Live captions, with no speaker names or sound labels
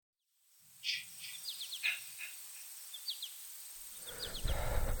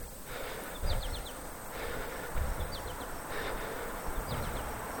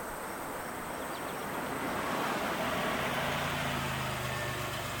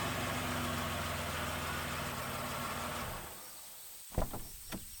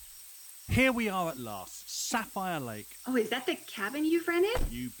Here we are at last, Sapphire Lake. Oh, is that the cabin you've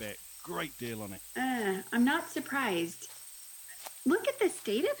rented? You bet. Great deal on it. I'm not surprised. Look at the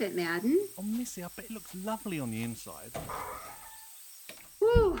state of it, Madden. Oh, Missy, I bet it looks lovely on the inside.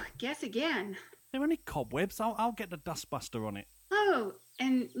 Whew, guess again. There are any cobwebs? I'll get the dustbuster on it. Oh,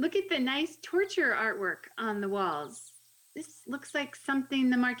 and look at the nice torture artwork on the walls. This looks like something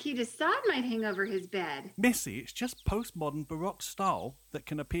the Marquis de Sade might hang over his bed. Missy, it's just postmodern Baroque style that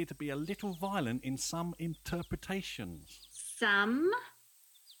can appear to be a little violent in some interpretations. Some?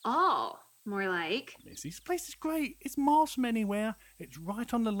 All, more like. Missy, this place is great. It's miles from anywhere. It's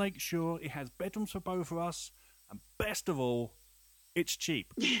right on the lake shore. It has bedrooms for both of us. And best of all, it's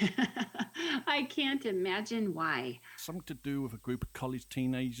cheap. I can't imagine why. Something to do with a group of college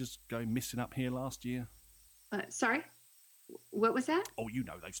teenagers going missing up here last year. Sorry? What was that? Oh, you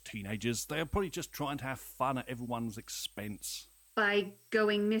know those teenagers. They're probably just trying to have fun at everyone's expense. By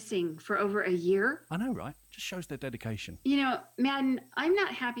going missing for over a year? I know, right? Just shows their dedication. You know, Madden, I'm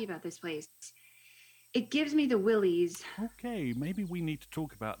not happy about this place. It gives me the willies. Okay, maybe we need to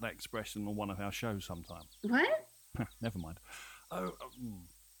talk about that expression on one of our shows sometime. What? Never mind. Oh,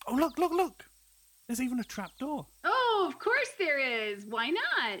 look! There's even a trap door. Oh, of course there is. Why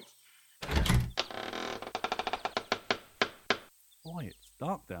not? Boy, it's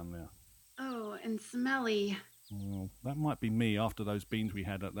dark down there. Oh, and smelly. Well, that might be me after those beans we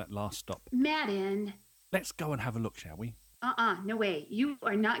had at that last stop. Madden. Let's go and have a look, shall we? No way. You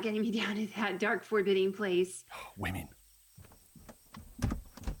are not getting me down to that dark, forbidding place. Women. You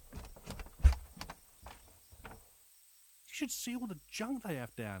should see all the junk they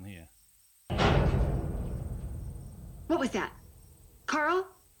have down here. What was that? Carl?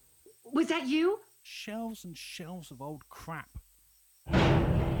 Was that you? Shelves and shelves of old crap.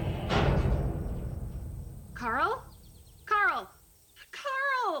 Carl? Carl!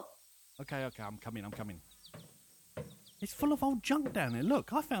 Carl! Okay, I'm coming. It's full of old junk down there.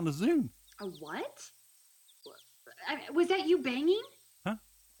 Look, I found a Zune. A what? Was that you banging? Huh?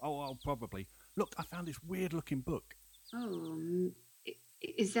 Oh, probably. Look, I found this weird-looking book. Oh,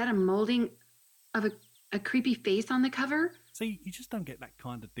 is that a molding of a creepy face on the cover? See, you just don't get that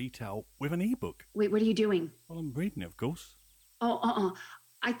kind of detail with an e-book. Wait, what are you doing? Well, I'm reading it, of course.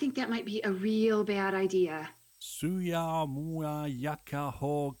 I think that might be a real bad idea. Suya mua yaka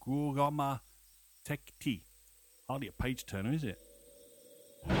ho gurama tekti. Hardly a page turner, is it?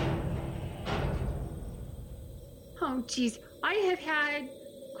 Oh, geez. I have had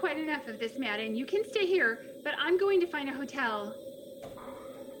quite enough of this, Madden. You can stay here, but I'm going to find a hotel.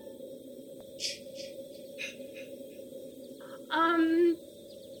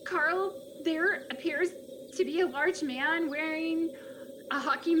 Carl, there appears to be a large man wearing a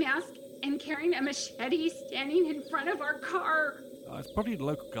hockey mask and carrying a machete standing in front of our car. It's probably the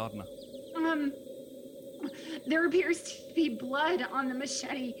local gardener. There appears to be blood on the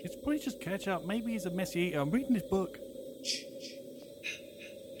machete. It's probably just ketchup. Maybe he's a messy eater. I'm reading his book.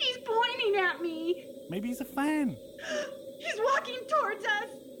 He's pointing at me. Maybe he's a fan. He's walking towards us.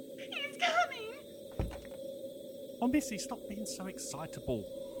 He's coming. Oh, Missy, stop being so excitable.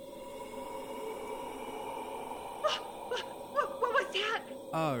 What was that?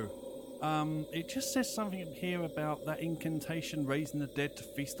 It just says something here about that incantation raising the dead to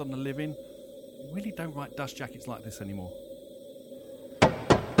feast on the living. You really don't write dust jackets like this anymore. Madden!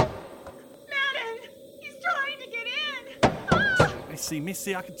 He's trying to get in! Ah! I see,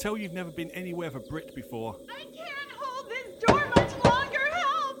 Missy, I can tell you've never been anywhere for Brit before. I can't hold this door much longer!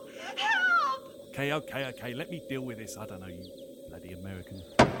 Help! Help! Okay, let me deal with this. I don't know, you bloody Americans.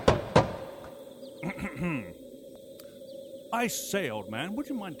 I say, old man, would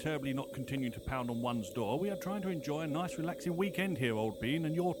you mind terribly not continuing to pound on one's door? We are trying to enjoy a nice, relaxing weekend here, old bean,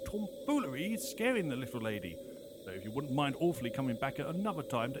 and your tomfoolery is scaring the little lady. So if you wouldn't mind awfully coming back at another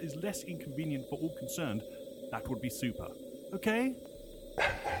time that is less inconvenient for all concerned, that would be super. Okay?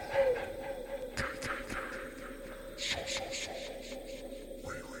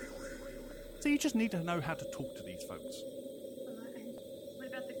 So you just need to know how to talk to these folks. What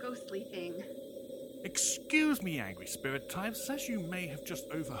about the ghostly thing? Excuse me, angry spirit types. As you may have just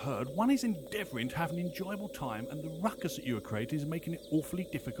overheard, one is endeavouring to have an enjoyable time, and the ruckus that you are creating is making it awfully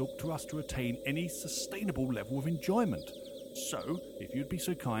difficult for us to attain any sustainable level of enjoyment. So, if you'd be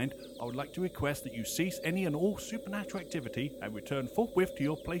so kind, I would like to request that you cease any and all supernatural activity and return forthwith to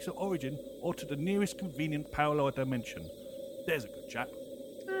your place of origin or to the nearest convenient parallel dimension. There's a good chap.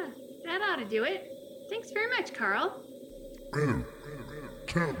 That ought to do it. Thanks very much, Carl. Oh,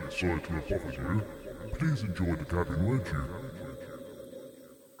 terribly sorry to have bothered you. Please enjoy the cabin, won't you?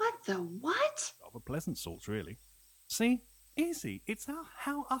 What the what? Of a pleasant sorts, really. See? Easy. It's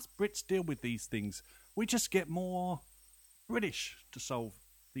how us Brits deal with these things. We just get more British to solve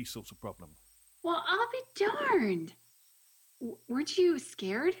these sorts of problems. Well, I'll be darned. Weren't you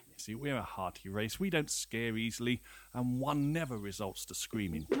scared? See, we're a hearty race. We don't scare easily, and one never results to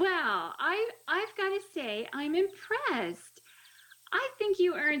screaming. Well, I've got to say, I'm impressed. I think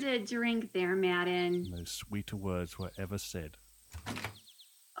you earned a drink there, Madden. No sweeter words were ever said.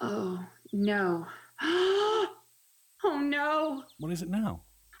 Oh, no. Oh, no. What is it now?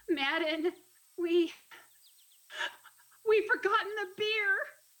 Madden, we've forgotten the beer.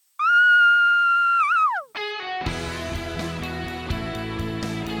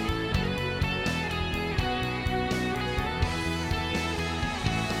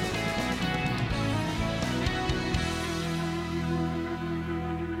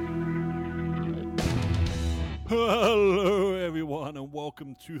 Hello, everyone, and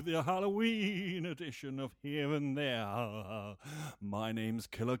welcome to the Halloween edition of Here and There. My name's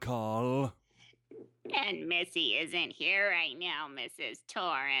Killer Carl. And Missy isn't here right now, Mrs.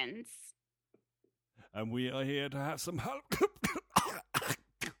 Torrance. And we are here to have some help. That's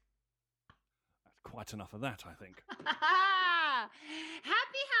quite enough of that, I think. Happy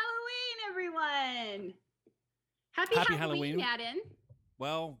Halloween, everyone. Happy Halloween, Madden.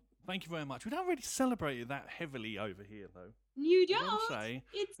 Well, thank you very much. We don't really celebrate it that heavily over here, though. You I will don't? say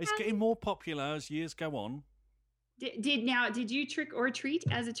it's getting more popular as years go on. Did you trick or treat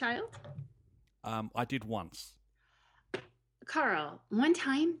as a child? I did once. Carl, one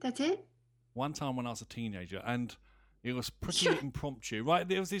time, that's it? One time when I was a teenager, and it was pretty impromptu, right?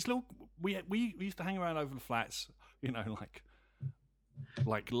 There was this little... We used to hang around over the flats, you know,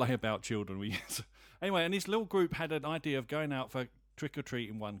 like layabout children. Anyway, and this little group had an idea of going out for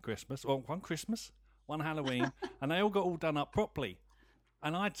trick-or-treating one Halloween, and they all got all done up properly.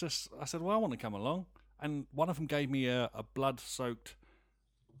 And I said, well, I want to come along. And one of them gave me a blood-soaked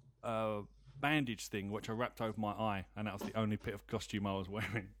bandage thing, which I wrapped over my eye, and that was the only bit of costume I was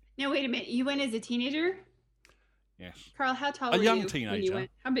wearing. Now, wait a minute. You went as a teenager? Yes. Carl, how tall were you? A young teenager. When you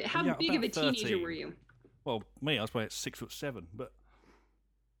went? How big of a 13. teenager were you? Well, me, I was probably 6'7", but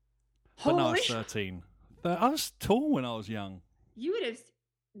Holy no, I was 13. I was tall when I was young. You would have...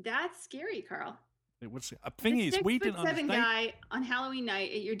 That's scary, Carl. It was. The thing is, we didn't understand. 6'7" guy on Halloween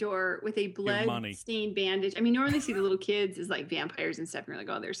night at your door with a blood-stained bandage. I mean, normally see the little kids as like vampires and stuff, and you're like,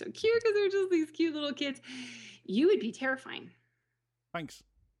 oh, they're so cute because they're just these cute little kids. You would be terrifying. Thanks.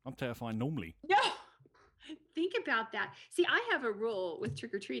 I'm terrifying normally. No! Think about that. See, I have a rule with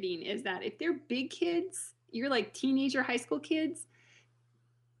trick-or-treating is that if they're big kids, you're like teenager, high school kids,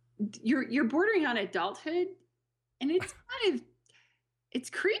 you're bordering on adulthood, and it's kind of... It's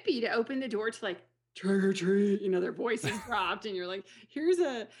creepy to open the door to like trick or treat, you know, their voices dropped and you're like, here's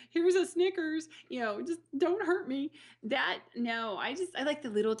a Snickers, you know, just don't hurt me. I like the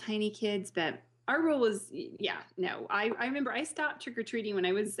little tiny kids, but our rule was, I remember I stopped trick or treating when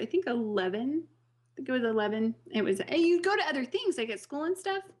I was, I think 11. I think it was 11. It was, and you go to other things like at school and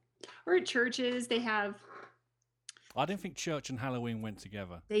stuff or at churches. They have. I didn't think church and Halloween went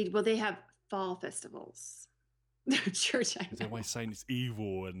together. They have fall festivals. Church, they're always saying it's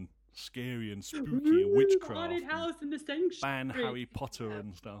evil and scary and spooky and witchcraft. Haunted house in the sanctuary. Ban Harry Potter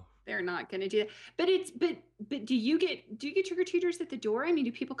and stuff. They're not going to do that. But do you get trick or treaters at the door? I mean,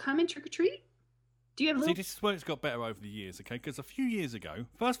 do people come and trick or treat? Do you have? See, this is where it's got better over the years, okay? Because a few years ago,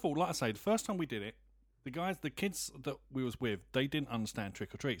 first of all, like I say, the first time we did it, the kids that we was with, they didn't understand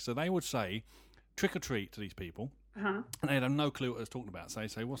trick or treat, so they would say trick or treat to these people, and they had no clue what I was talking about. So they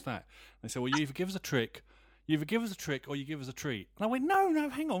say, "What's that?" And they say, "Well, you either give us a trick." You either give us a trick or you give us a treat. And I went, no,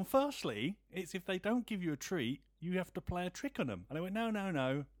 hang on. Firstly, it's if they don't give you a treat, you have to play a trick on them. And I went,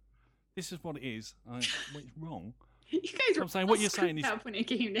 no. This is what it is. What's wrong? You guys were saying, what you're saying is up when it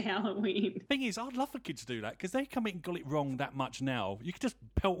came to Halloween. Thing is, I'd love for kids to do that because they come in and got it wrong that much now. You could just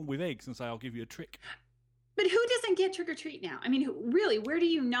pelt them with eggs and say, I'll give you a trick. But who doesn't get trick or treat now? I mean, really, where do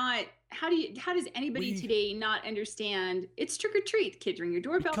you not? How does anybody today not understand? It's trick or treat. Kids ring your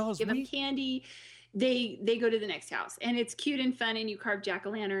doorbell, give them candy. They go to the next house, and it's cute and fun, and you carve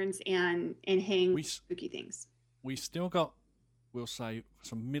jack-o'-lanterns and hang spooky things. We still got, we'll say,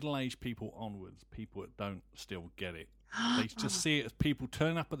 some middle-aged people onwards, people that don't still get it. They just see it as people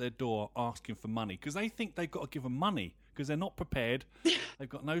turn up at their door asking for money because they think they've got to give them money because they're not prepared. They've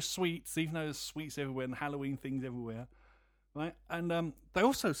got no sweets, even though there's sweets everywhere and Halloween things everywhere. Right, and they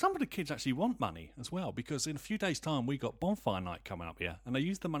also, some of the kids actually want money as well because in a few days' time we got bonfire night coming up here, and they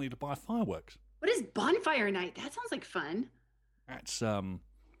use the money to buy fireworks. What is bonfire night? That sounds like fun. That's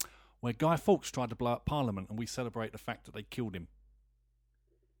where Guy Fawkes tried to blow up Parliament, and we celebrate the fact that they killed him.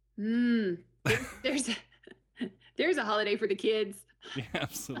 There's There's a holiday for the kids. Yeah,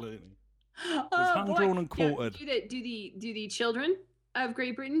 absolutely. Oh, hand boy. drawn and quartered. Do the children of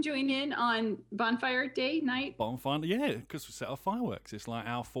Great Britain join in on Bonfire Day night? Bonfire, yeah, because we set off fireworks. It's like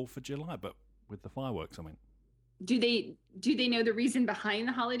our 4th of July, but with the fireworks, I mean. Do they know the reason behind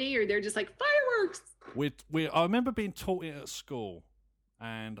the holiday, or they're just like fireworks? I remember being taught it at school,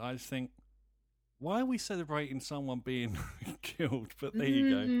 and I just think, why are we celebrating someone being killed? But there you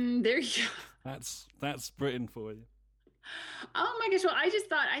go. There you go. That's Britain for you. Oh my gosh! Well,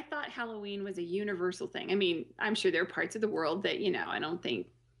 I thought Halloween was a universal thing. I mean, I'm sure there are parts of the world that I don't think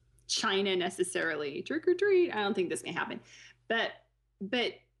China necessarily trick or treat. I don't think this can happen, but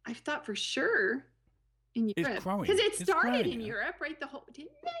I thought for sure in Europe, because it started in Europe, right? Didn't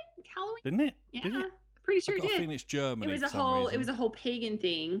it? Halloween, didn't it? Yeah, Did it? pretty sure I it did. I think it's Germany. It was a whole pagan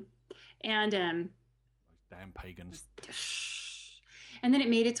thing, and those damn pagans. And then it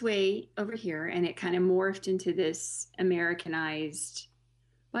made its way over here, and it kind of morphed into this Americanized,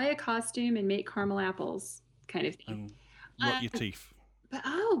 buy a costume and make caramel apples kind of thing. And rot your teeth. But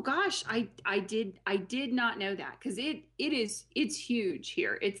oh gosh, I did not know that, because it's huge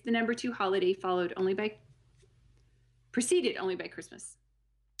here. It's the number 2 holiday, preceded only by Christmas.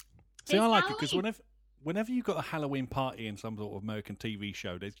 See, I like it because whenever you've got a Halloween party in some sort of American TV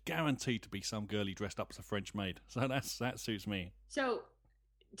show, there's guaranteed to be some girlie dressed up as a French maid. So that suits me. So,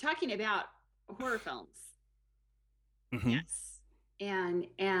 talking about horror films, yes,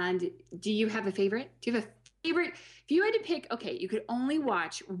 and do you have a favorite? Do you have a favorite? If you had to pick, okay, you could only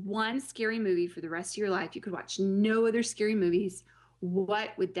watch one scary movie for the rest of your life. You could watch no other scary movies. What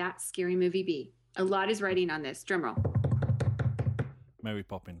would that scary movie be? A lot is writing on this. Drum roll. Mary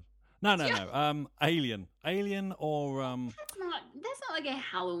Poppins. No. Alien or That's not like a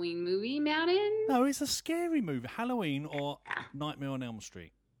Halloween movie, Madden. No, it's a scary movie. Halloween or Nightmare on Elm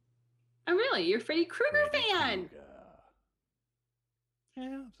Street. Oh, really? You're a Freddy Krueger fan? Krueger.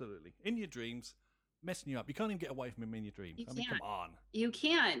 Yeah, absolutely. In your dreams, messing you up. You can't even get away from him in your dreams. You I mean, can't. come on. You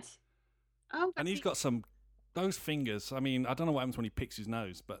can't. Oh, and he's got those fingers. I mean, I don't know what happens when he picks his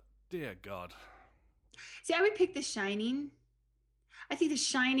nose, but dear God. See, I would pick The Shining. I think The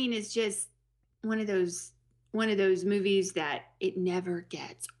Shining is just one of those movies that it never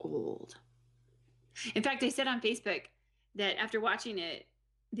gets old. In fact, I said on Facebook that after watching it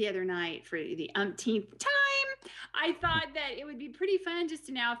the other night for the umpteenth time, I thought that it would be pretty fun just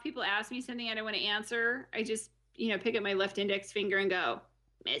to now, if people ask me something I don't want to answer, I just, pick up my left index finger and go,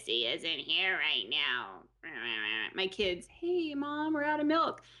 Missy isn't here right now. My kids, hey, Mom, we're out of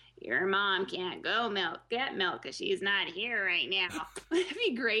milk. Your mom can't get milk because she's not here right now. That'd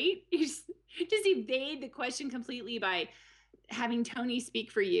be great. You just evade the question completely by having Tony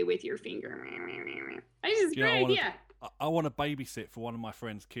speak for you with your finger. It's a great idea. I want to babysit for one of my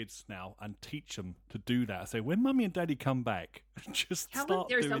friend's kids now and teach them to do that. I say, when Mummy and Daddy come back, just start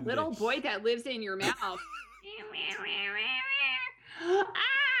there's doing a little this. boy that lives in your mouth.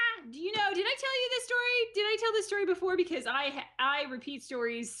 Do you know, did I tell you this story? Did I tell this story before? Because I repeat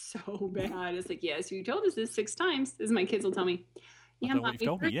stories so bad. It's like, yes, you told us this 6 times. As my kids will tell me. Yeah, Mom, you've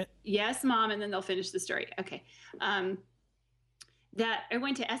told me yet. Yes, Mom, and then they'll finish the story. Okay. That I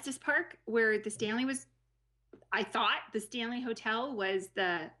went to Estes Park where the Stanley was. I thought the Stanley Hotel was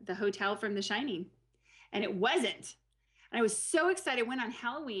the hotel from The Shining, and it wasn't. And I was so excited. I went on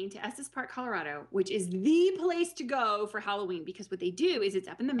Halloween to Estes Park, Colorado, which is the place to go for Halloween, because what they do is it's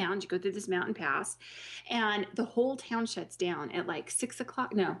up in the mountains. You go through this mountain pass, and the whole town shuts down at like 6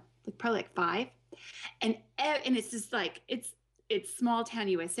 o'clock. No, probably like 5. And it's just like, it's small town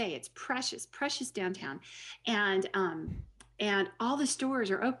USA. It's precious downtown. And all the stores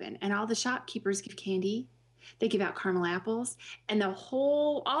are open, and all the shopkeepers give candy. They give out caramel apples, and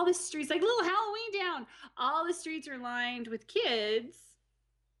all the streets, like little Halloween town, all the streets are lined with kids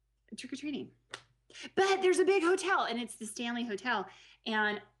trick-or-treating. But there's a big hotel, and it's the Stanley Hotel.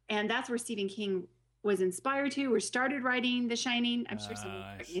 And that's where Stephen King was inspired to, or started writing The Shining. I'm sure someone will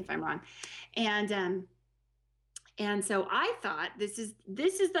correct me if I'm wrong. And so I thought this is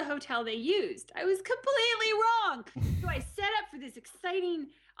the hotel they used. I was completely wrong. So I set up for this exciting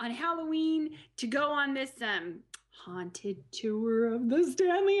on Halloween to go on this haunted tour of the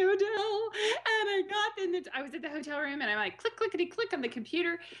Stanley Hotel. And I was at the hotel room, and I'm like, clickety click on the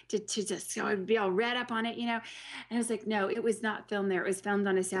computer to just so I'd be all read up on it, And I was like, no, it was not filmed there. It was filmed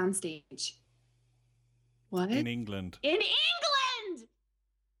on a soundstage. What? In England. In England!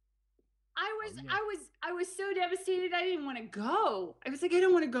 I was so devastated. I didn't want to go. I was like, I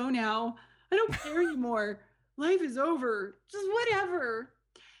don't want to go now. I don't care anymore. Life is over. Just whatever.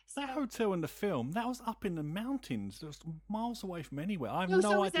 That hotel in the film, that was up in the mountains. It was miles away from anywhere. I have No, no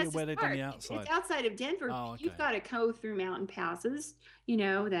so is idea Estes where they've done Park. the outside. It's outside of Denver. Oh, You've okay. got to go through mountain passes,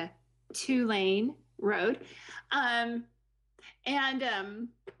 the 2-lane road.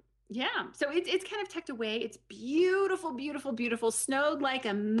 Yeah, so it's kind of tucked away. It's beautiful, beautiful, beautiful. Snowed like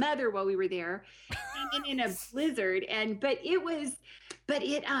a mother while we were there, and in a blizzard.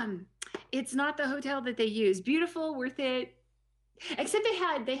 It's not the hotel that they use. Beautiful, worth it. Except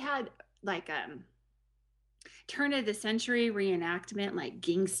they had like turn of the century reenactment, like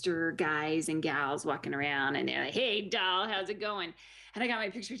gangster guys and gals walking around, and they're like, "Hey, doll, how's it going?" And I got my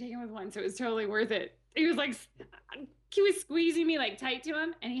picture taken with one, so it was totally worth it. He was squeezing me like tight to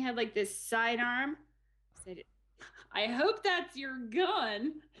him, and he had like this sidearm. I said, "I hope that's your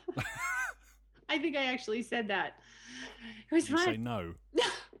gun." I think I actually said that. It was You fun. say no.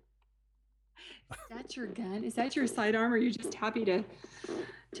 Is that your gun? Is that your sidearm? Or are you just happy to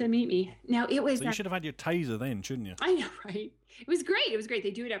meet me? No, it was. So you should have had your taser then, shouldn't you? I know, right? It was great. It was great.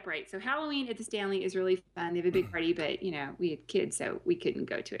 They do it upright. So Halloween at the Stanley is really fun. They have a big party, but we had kids, so we couldn't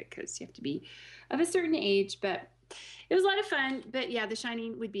go to it because you have to be of a certain age. But it was a lot of fun. But yeah, The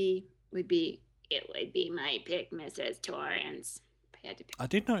Shining would be my pick, Mrs. Torrance. I had to pick. I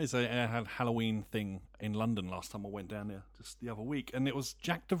did notice they had Halloween thing in London last time I went down there, just the other week, and it was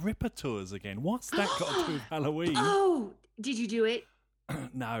Jack the Ripper tours again. What's that got to do with Halloween? Oh, did you do it?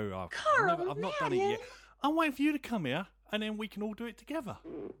 No, Carl, I've not done it yet. I'm waiting for you to come here, and then we can all do it together.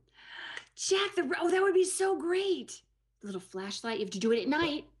 That would be so great. A little flashlight. You have to do it at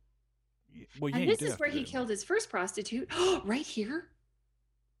night. Well, yeah, And you this do is have where to do he it. killed his first prostitute. Right here.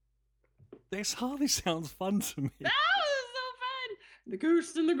 This hardly sounds fun to me. That was so fun. The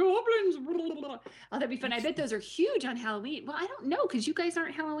ghosts and the goblins. Blah, blah, blah. Oh, that'd be fun. I bet those are huge on Halloween. Well, I don't know because you guys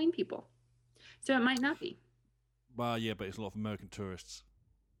aren't Halloween people. So it might not be. Well, yeah, but it's a lot of American tourists.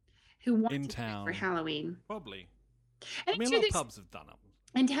 Who want In to do it town. for Halloween. Probably. And I mean, a sure lot of there's- pubs have done them.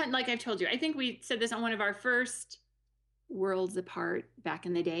 And like I've told you, I think we said this on one of our first Worlds Apart back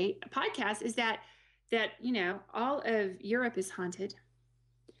in the day podcast, is that all of Europe is haunted.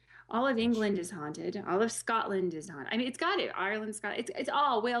 All of England is haunted. All of Scotland is haunted. I mean, it's got it. Ireland, Scotland. It's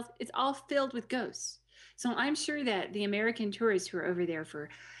all Wales. It's all filled with ghosts. So I'm sure that the American tourists who are over there for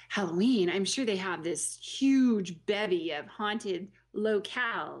Halloween, I'm sure they have this huge bevy of haunted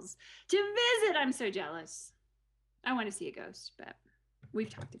locales to visit. I'm so jealous. I want to see a ghost, but we've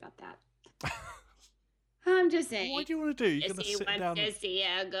talked about that. I'm just saying. What do you want to do? You're going to Missy sit wants down. to see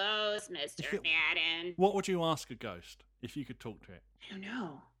a ghost, Mr. Madden. What would you ask a ghost if you could talk to it? I don't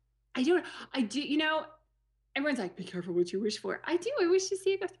know. I do. Everyone's like, be careful what you wish for. I do. I wish to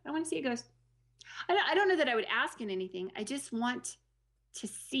see a ghost. I want to see a ghost. I don't know that I would ask in anything. I just want to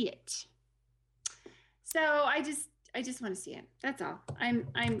see it. So I just want to see it. That's all.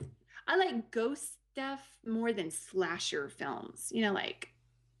 I like ghost stuff more than slasher films. Like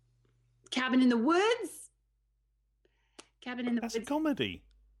Cabin in the Woods. Cabin in the That's a Woods. comedy.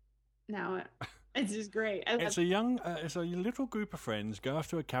 No, it's just great. It's a little group of friends go off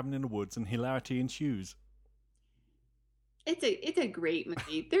to a cabin in the woods and hilarity ensues. It's a great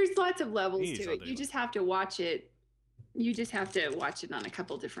movie. There's lots of levels It is, to I it. do. You just have to watch it. You just have to watch it on a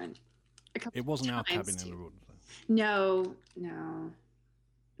couple different. It wasn't our times cabin in too. the woods.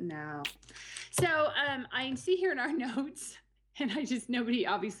 No. So I see here in our notes, and nobody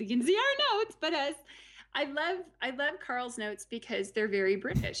obviously can see our notes, but us. I love Carl's notes because they're very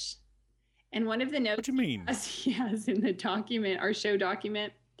British. And one of the notes What do you mean? he has in the document, our show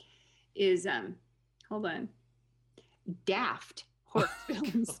document, is hold on, daft horror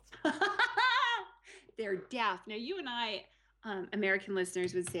films. They're daft. Now you and I, American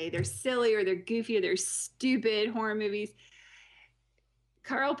listeners, would say they're silly or they're goofy or they're stupid horror movies.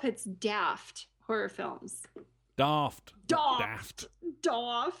 Carl puts daft horror films. Daft. Daft.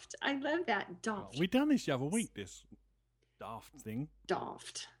 Daft. I love that. Daft. We done this the other week, this daft thing.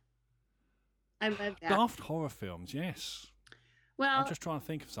 Daft. I love that. Daft horror films, yes. Well, I'm just trying to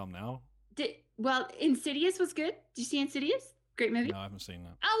think of some now. Insidious was good. Did you see Insidious? Great movie. No, I haven't seen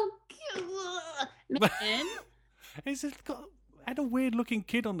that. Oh, man. It's had a weird looking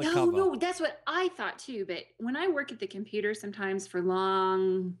kid on the No, cover. no, that's what I thought too. But when I work at the computer, sometimes for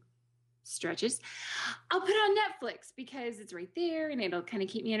long stretches, I'll put it on Netflix because it's right there and it'll kind of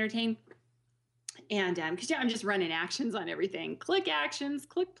keep me entertained. And because I'm just running actions on everything, click actions,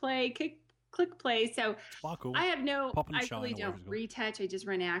 click play, click play. So Sparkle. I have Pop and I shine really or don't whatever it's called. retouch. I just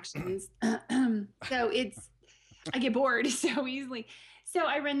run actions. So I get bored so easily. So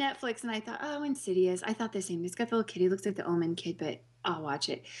I run Netflix and I thought, oh, Insidious. I thought the same. It's got the little kid. He looks like the Omen kid, but I'll watch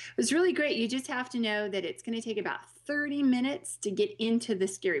it. It was really great. You just have to know that it's going to take about 30 minutes to get into the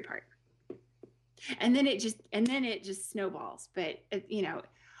scary part. And then it just snowballs. But,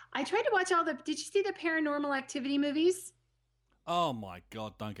 I tried to watch did you see the Paranormal Activity movies? Oh my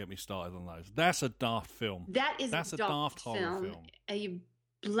God, don't get me started on those. That's a daft film. That's a daft horror film. Are you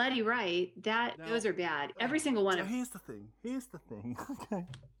bloody right? Those are bad. Every single one of them. Here's the thing. Okay.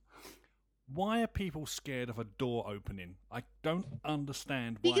 Why are people scared of a door opening? I don't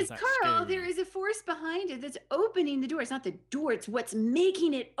understand why because that's Carl, scary. there is a force behind it that's opening the door. It's not the door, it's what's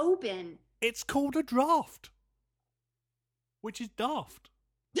making it open. It's called a draft, which is daft.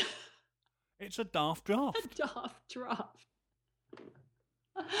 It's a daft draft. A daft draft.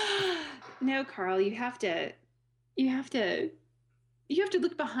 No, Carl, you have to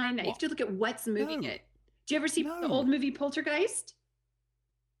look behind that. You have to look at what's moving it. Do you ever see the old movie Poltergeist?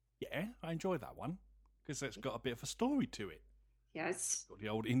 Yeah, I enjoy that one because it's got a bit of a story to it. Yes. Got the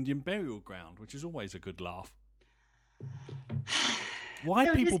old Indian burial ground, which is always a good laugh. Why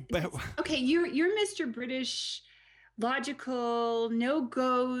people okay, you're Mr. British, logical, no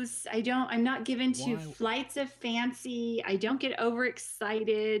ghosts. I'm not given to flights of fancy. I don't get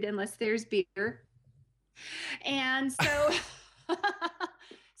overexcited unless there's beer. And so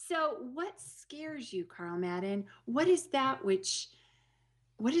so what scares you, Carl Madden? What is that which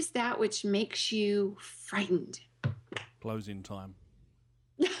makes you frightened? Closing time.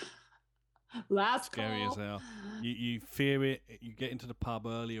 Last Scary call. as hell. You fear it. You get into the pub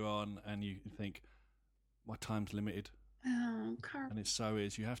earlier on and you think, my time's limited. Oh, Carl. And it so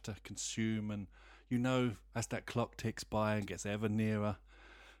is. You have to consume, and as that clock ticks by and gets ever nearer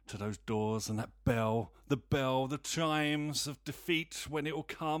to those doors and that bell, the chimes of defeat when it will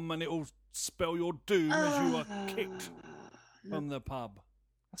come and it will spell your doom as you are kicked from the pub.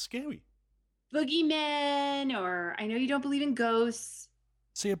 That's scary. Boogeymen, or I know you don't believe in ghosts.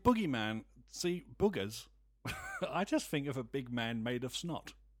 See, boogers. I just think of a big man made of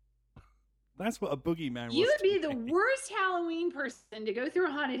snot. That's what a boogeyman was. You would be the worst Halloween person to go through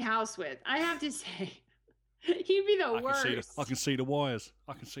a haunted house with, I have to say. You'd be the worst. I can see the wires.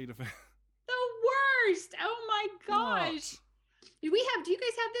 I can see the... The worst. Oh my gosh. Do you guys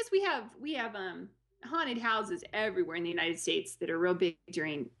have this? We have haunted houses everywhere in the United States that are real big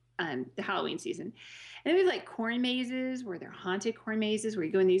during the Halloween season. And there's like corn mazes where they're haunted corn mazes where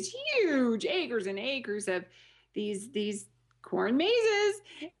you go in these huge acres and acres of these corn mazes.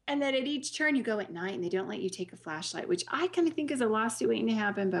 And then at each turn you go at night and they don't let you take a flashlight, which I kind of think is a lawsuit waiting to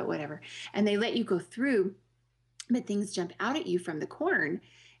happen, but whatever. And they let you go through, but things jump out at you from the corn.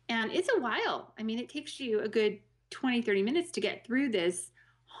 And it's a while. I mean, it takes you a good 20, 30 minutes to get through this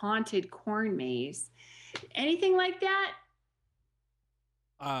haunted corn maze. Anything like that?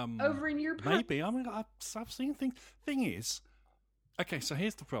 Over in your pub? Maybe. I mean, I've seen things. Thing is, okay, so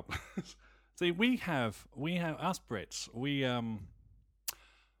here's the problem. See, we have us Brits. We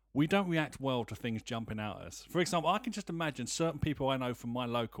don't react well to things jumping out at us. For example, I can just imagine certain people I know from my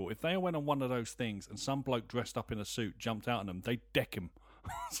local. If they went on one of those things and some bloke dressed up in a suit jumped out at them, they'd deck him.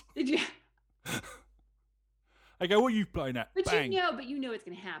 Did you? I go, what are you playing at? But Bang. you know it's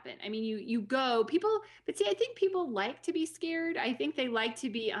going to happen. I mean, you go, but see, I think people like to be scared. I think they like to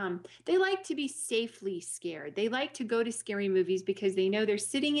be safely scared. They like to go to scary movies because they know they're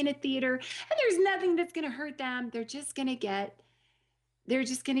sitting in a theater and there's nothing that's going to hurt them. They're just going to get,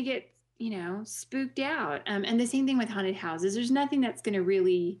 spooked out. And the same thing with haunted houses. There's nothing that's going to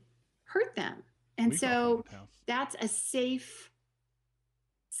really hurt them. And so that's a safe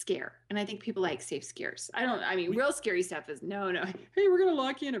scare. And I think people like safe scares. Real scary stuff is no. Hey, we're gonna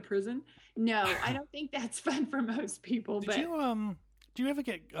lock you in a prison. No, I don't think that's fun for most people. Do you ever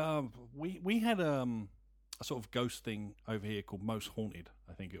get we had a sort of ghost thing over here called Most Haunted,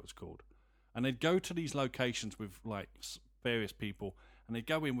 I think it was called. And they'd go to these locations with like various people and they'd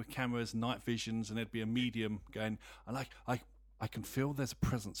go in with cameras, night visions, and there'd be a medium going, I can feel there's a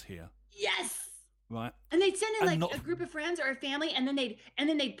presence here. Yes. Right. And they'd send in a group of friends or a family, and then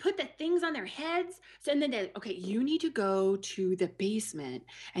they'd put the things on their heads. So and then you need to go to the basement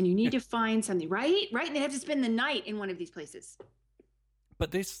and you need to find something, right? Right. And they have to spend the night in one of these places.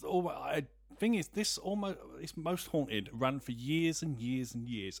 But this Most Haunted ran for years and years and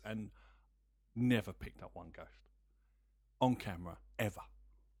years and never picked up one ghost on camera ever.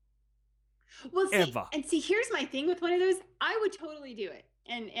 Well, here's my thing with one of those. I would totally do it,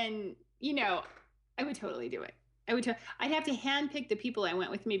 and I would totally do it. I'd have to handpick the people I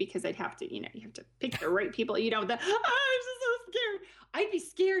went with me because I'd have to, you have to pick the right people. I'm just so scared. I'd be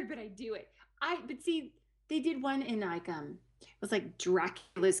scared, but I'd do it. But see, they did one in was like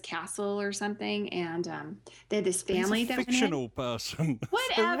Dracula's castle or something, and they had this family He's a that fictional person. So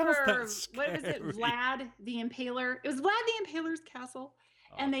how's whatever. that What was it? scary? Vlad the Impaler. It was Vlad the Impaler's castle.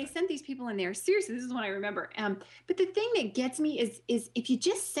 And they Okay. sent these people in there. Seriously, this is what I remember. But the thing that gets me is if you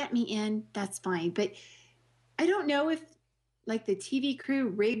just set me in, that's fine. But I don't know if like the TV crew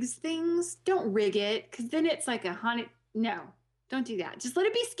rigs things. Don't rig it, because then it's like a haunted. No, don't do that. Just let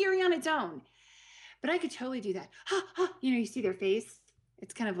it be scary on its own. But I could totally do that. You know, you see their face.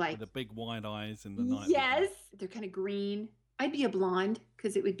 It's kind of like, With the big wide eyes in the night. yes, they're kind of green. I'd be a blonde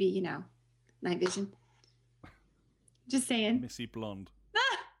because it would be, you know, night vision. Just saying. Missy blonde.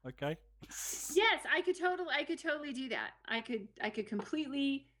 Ah! Okay. Yes, I could totally do that. I could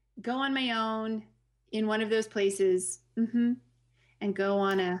completely go on my own in one of those places, and go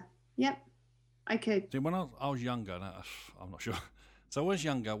on a. Yep, I could. See, when I was younger, I'm not sure. So I was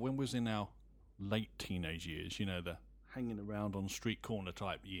younger when we was in our late teenage years. You know, the hanging around on street corner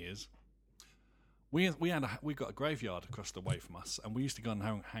type years. We got a graveyard across the way from us, and we used to go and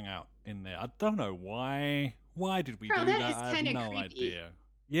hang out in there. I don't know why. Why did we Girl, do that that? is I have kinda no creepy. idea.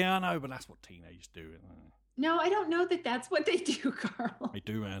 Yeah, I know, but that's what teenagers do. No, I don't know that that's what they do, Carl. They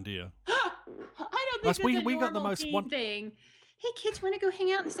do around here. I don't think That's- that's we a got the normal most teen one- thing. Hey, kids, want to go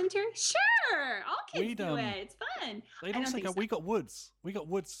hang out in the cemetery? Sure, all kids We'd, do it. It's fun. They I don't also think go. so. We got woods. We got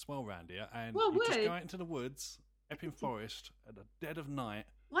woods as well around here, and Well, you just wood. go out into the woods, Epping Forest, at the dead of night,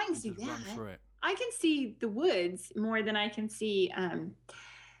 Well, I can and see just run that. through it. I can see the woods more than I can see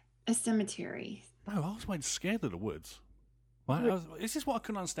a cemetery. No, I was quite scared of the woods. Right? This is what I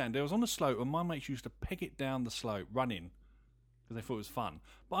couldn't understand. There was on the slope, and my mates used to peg it down the slope, running, because they thought it was fun.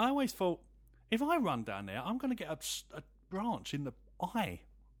 But I always thought, if I run down there, I'm going to get a branch in the eye.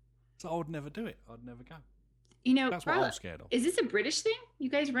 So I would never do it. I'd never go. You know, That's what I Carla, was scared of. is this a British thing? You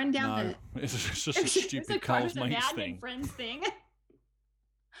guys run down No, it's just a the. stupid Carl's Mad Mates Men thing. Friends thing.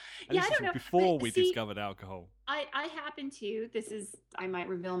 And Yeah, this I don't is know, before but we see- discovered alcohol. I happen to. I might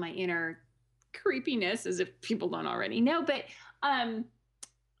reveal my inner creepiness, as if people don't already know. But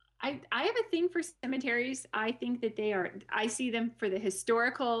I have a thing for cemeteries. I think that I see them for the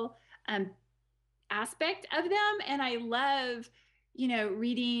historical aspect of them, and I love, you know,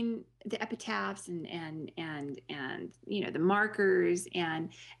 reading the epitaphs and you know, the markers and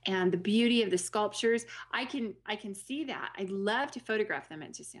the beauty of the sculptures. I can see that. I love to photograph them.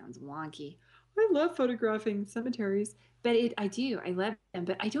 It just sounds wonky. I love photographing cemeteries, but I do. I love them,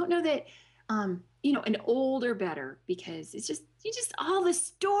 but I don't know that you know, an old or better, because it's just all the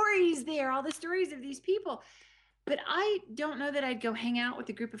stories there, all the stories of these people. But I don't know that I'd go hang out with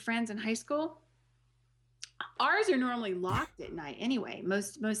a group of friends in high school. Ours are normally locked at night anyway.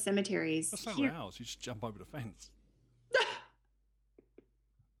 Most cemeteries. That's not here- ours. You just jump over the fence.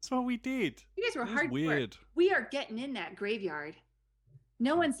 That's what we did. You guys were It was hardcore. weird. We are getting in that graveyard.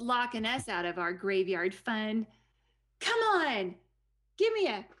 No one's locking us out of our graveyard fun. Come on, give me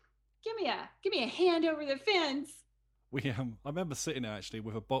a hand over the fence. I remember sitting there actually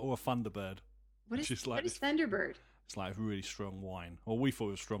with a bottle of Thunderbird. What Which is is like what is this- Thunderbird? It's like really strong wine. Or we thought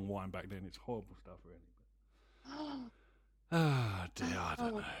it was strong wine back then. It's horrible stuff, really. Ah, dear, I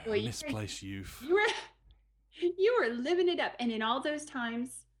don't Oh, know. boy, you Misplaced youth. You were living it up, and in all those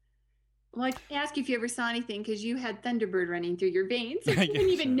times. Well, I can't ask you if you ever saw anything because you had Thunderbird running through your veins. You I didn't guess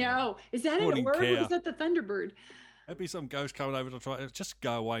even so. know. Is that Wouldn't a word? Or care. is that the Thunderbird? There'd be some ghost coming over to try. Just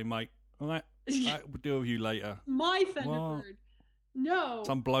go away, mate. All right, we'll deal with you later. My Thunderbird. No.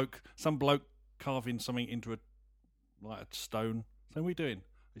 Some bloke carving something into a stone. So what are we doing?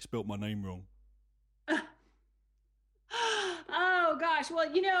 They spelt my name wrong. Oh gosh. Well,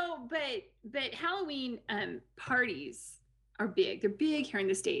 you know, but Halloween parties are big. They're big here in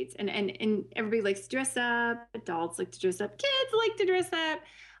the States, and everybody likes to dress up. Adults like to dress up. Kids like to dress up.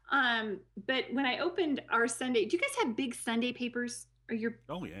 But when I opened our Sunday, do you guys have big Sunday papers? Or your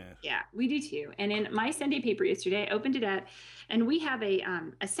Oh yeah. Yeah, we do too. And in my Sunday paper yesterday, I opened it up, and we have a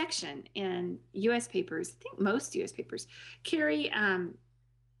section in U.S. papers. I think most U.S. papers carry an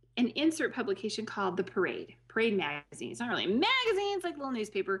insert publication called The Parade magazine. It's not really a magazine; it's like a little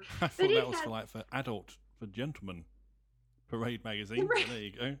newspaper. I thought it that was had- for gentlemen. Parade magazine. Right. There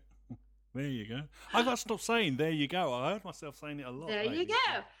you go. There you go. I got to stop saying "there you go." I heard myself saying it a lot. There you lately. go.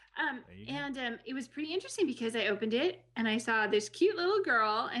 There you go. And it was pretty interesting because I opened it and I saw this cute little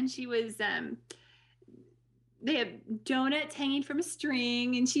girl, and she was they have donuts hanging from a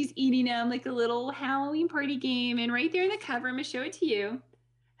string, and she's eating them like a little Halloween party game. And right there in the cover, I'm gonna show it to you.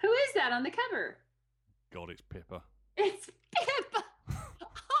 Who is that on the cover? God, it's Pippa. It's Pippa.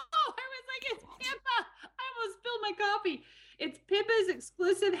 Oh, I was like, it's Pippa. I almost spilled my coffee. It's Pippa's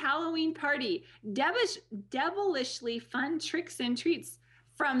exclusive Halloween party. Devilishly fun tricks and treats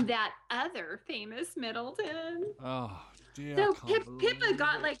from that other famous Middleton. Oh, dear. So Pippa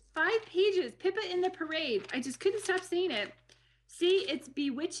got like 5 pages. Pippa in the parade. I just couldn't stop saying it. See, it's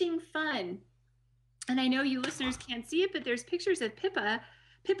bewitching fun. And I know you listeners can't see it, but there's pictures of Pippa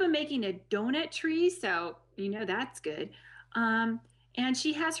making a donut tree. So, that's good. And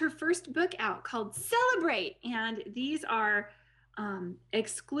she has her first book out called Celebrate. And these are an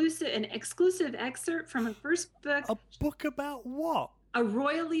exclusive excerpt from her first book. A book about what? A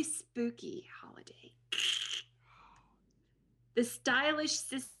royally spooky holiday. The stylish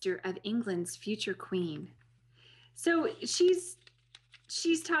sister of England's future queen. So she's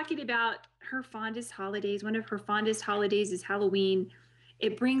talking about her fondest holidays. One of her fondest holidays is Halloween.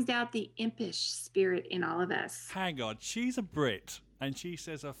 It brings out the impish spirit in all of us. Hang on, she's a Brit, and she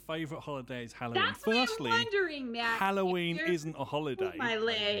says her favourite holiday is Halloween. That's what I'm wondering, Matt. Halloween isn't a holiday. My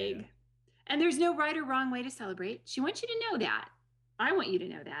leg. And there's no right or wrong way to celebrate. She wants you to know that. I want you to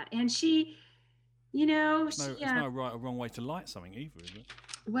know that. And she, There's no right or wrong way to light something either, is it?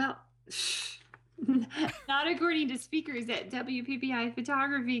 Well, not according to speakers at WPPI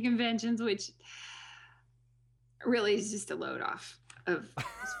photography conventions, which really is just a load off of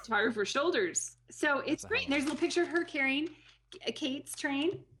photographer's shoulders. So it's great. There's a little picture of her carrying Kate's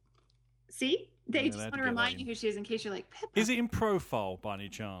train. See? They just want to remind you who she is in case you're like, Pippa. Is it in profile by any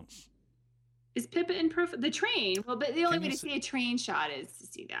chance? Is Pippa in profile? The train. Well, but the only way to see a train shot is to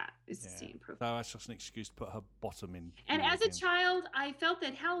see that. Is to see in profile. So that's just an excuse to put her bottom in. And as a child, I felt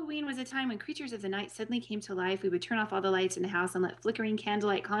that Halloween was a time when creatures of the night suddenly came to life. We would turn off all the lights in the house and let flickering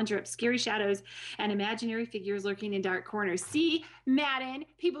candlelight conjure up scary shadows and imaginary figures lurking in dark corners. See, Madden,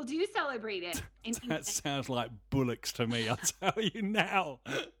 people do celebrate it. That sounds like bullocks to me, I'll tell you now.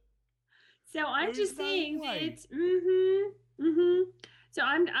 So I'm just saying that it's So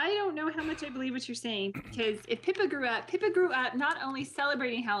I don't know how much I believe what you're saying, because if Pippa grew up not only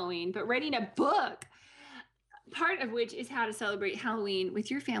celebrating Halloween, but writing a book, part of which is how to celebrate Halloween with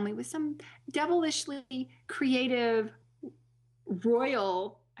your family with some devilishly creative,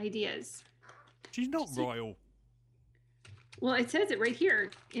 royal ideas. She's not royal. Well, it says it right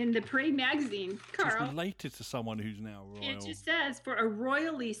here in the Parade magazine, Carl. She's related to someone who's now royal. It just says for a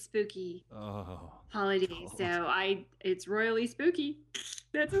royally spooky holiday. God. So it's royally spooky.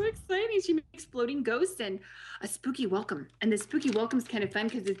 That's so exciting. She makes floating ghosts and a spooky welcome. And the spooky welcome's kind of fun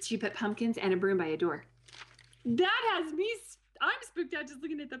because she put pumpkins and a broom by a door. That has me. I'm spooked out just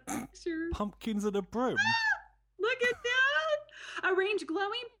looking at the picture. Pumpkins and a broom. Look at that! Arrange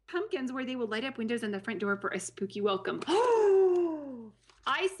glowing pumpkins where they will light up windows on the front door for a spooky welcome.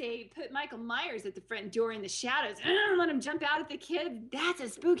 I say put Michael Myers at the front door in the shadows. Let him jump out at the kids. That's a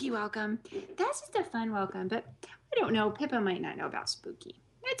spooky welcome. That's just a fun welcome. But I don't know. Pippa might not know about spooky.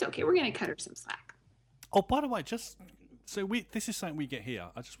 It's okay. We're going to cut her some slack. Oh, by the way, this is something we get here.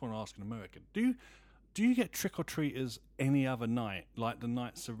 I just want to ask an American. Do you get trick-or-treaters any other night, like the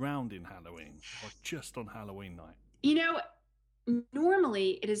night surrounding Halloween, or just on Halloween night?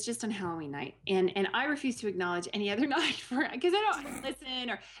 Normally it is just on Halloween night, and I refuse to acknowledge any other night because I don't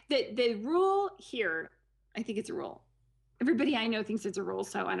listen. Or the rule here, I think it's a rule. Everybody I know thinks it's a rule,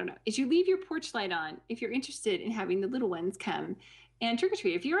 so I don't know. Is you leave your porch light on if you're interested in having the little ones come and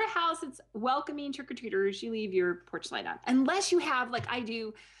trick-or-treat. If you're a house that's welcoming trick-or-treaters, you leave your porch light on, unless you have, like I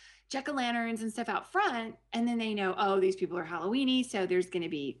do, jack-o'-lanterns and stuff out front, and then they know, oh, these people are Halloweeny, so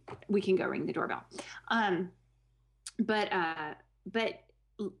we can go ring the doorbell. But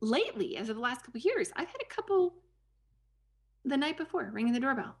lately, as of the last couple of years, I've had a couple the night before ringing the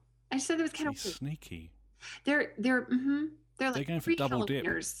doorbell. I just thought that was kind of sneaky. They're like going for double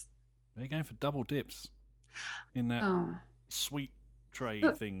dips. They're going for double dips in that sweet tray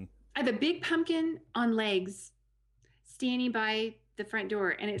thing. I have a big pumpkin on legs standing by the front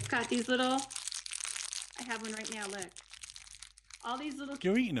door, and it's got these little. I have one right now. Look, all these little.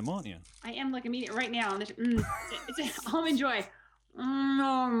 You're eating them, aren't you? I am. Look, I'm eating it right now. It's an almond joy.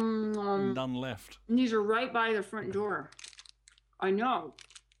 None left. And these are right by the front door. I know.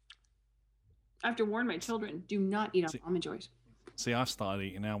 I have to warn my children: do not eat almond joys. See, I've started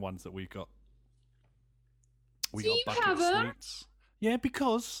eating our ones that we've got. We got bucket of sweets. Yeah,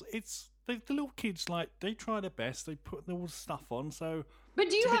 because it's the little kids, like, they try their best. They put all the stuff on, so. But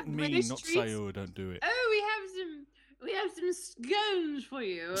do you have British not treats? Say, oh, don't do it. Oh, we have some scones for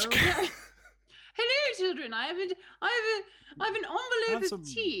you. Hello, children. I have an envelope of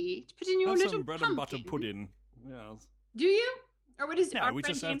tea to put in your little some bread pumpkin. And butter pudding. Yeah. Do you? Or what is our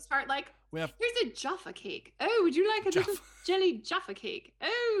friend James Hart like? Here's a Jaffa cake. Oh, would you like a little jelly Jaffa cake?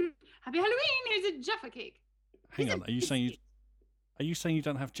 Oh, happy Halloween. Here's a Jaffa cake. Hang on. Are you saying Are you saying you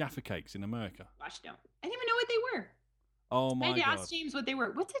don't have Jaffa cakes in America? Gosh, no. I didn't even know what they were. Oh my I had to God. ask James what they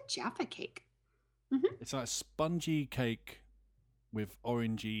were. What's a Jaffa cake? It's like a spongy cake with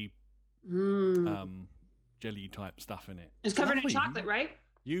orangey jelly type stuff in it. It's covered in lovely. chocolate, right?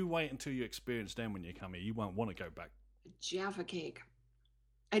 You wait until you experience them when you come here. You won't want to go back. Jaffa cake.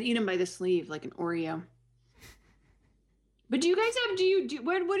 I'd eat them by the sleeve like an Oreo. But do you guys have,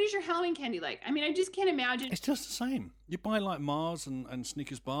 what is your Halloween candy like? I mean, I just can't imagine. It's just the same. You buy like Mars and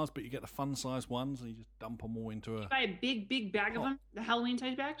Snickers bars, but you get the fun size ones and you just dump them all into a... You buy a big bag of them, the Halloween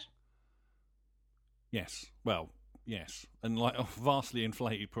size bags? Yes. Well, yes. And like vastly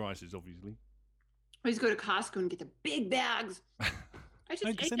inflated prices, obviously. I just go to Costco and get the big bags. I just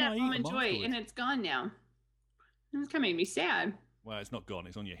No, 'cause ate then that I eat almond them joy afterwards. and it's gone now. It's kind of made me sad. Well, it's not gone.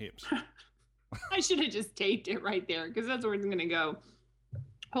 It's on your hips. I should have just taped it right there because that's where it's going to go.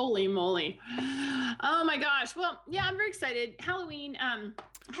 Holy moly. Oh my gosh. Well, yeah, I'm very excited. Halloween,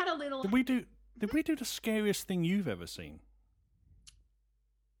 had a little... Did we do the scariest thing you've ever seen?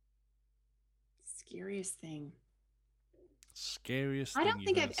 Scariest thing. Scariest I thing don't you've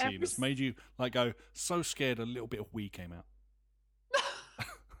think ever I've seen ever that's made you like go so scared a little bit of wee came out.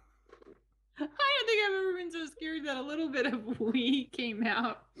 I don't think I've ever been so scared that a little bit of wee came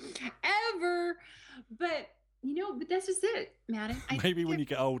out ever. But but that's just it, Maddie. Maybe when you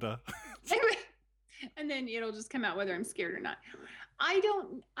get older. And then it'll just come out whether I'm scared or not. I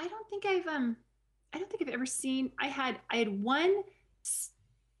don't think I've ever seen. I had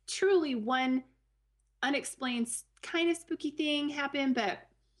truly one unexplained kind of spooky thing happen, but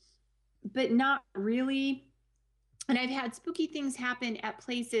not really. And I've had spooky things happen at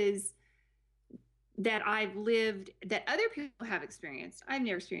places that I've lived that other people have experienced. I've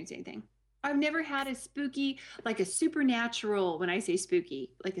never experienced anything. I've never had a spooky, like a supernatural, when I say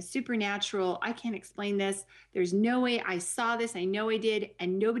spooky, like a supernatural, I can't explain this. There's no way I saw this. I know I did.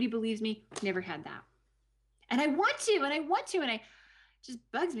 And nobody believes me. Never had that. And I want to, and it just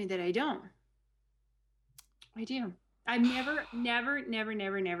bugs me that I don't. I do. I've never.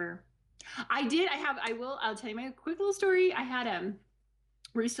 I'll tell you my quick little story. I had,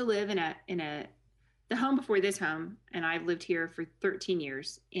 we used to live in the home before this home, and I've lived here for 13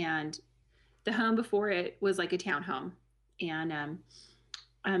 years. And the home before it was like a townhome. And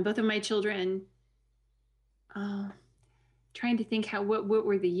both of my children, trying to think what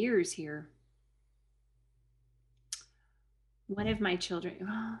were the years here. One of my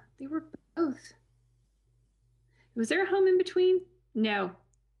children, they were both. Was there a home in between? No,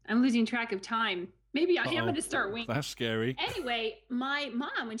 I'm losing track of time. Maybe I am going to start winking. That's scary. Anyway, my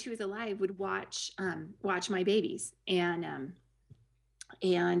mom, when she was alive, would watch my babies, and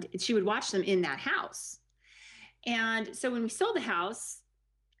she would watch them in that house. And so when we sold the house,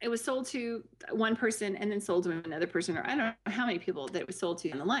 it was sold to one person and then sold to another person, or I don't know how many people that it was sold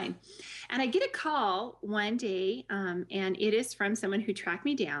to on the line. And I get a call one day, and it is from someone who tracked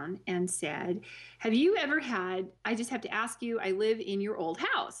me down and said, have you ever had, I just have to ask you, I live in your old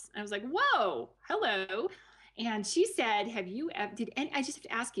house. And I was like, whoa, hello. And she said, I just have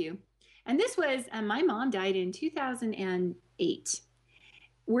to ask you. And this was, my mom died in 2008.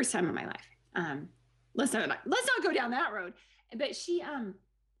 Worst time of my life. Let's not go down that road. But she,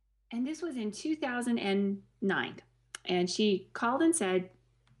 and this was in 2009. And she called and said,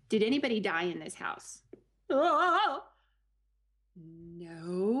 did anybody die in this house? Oh,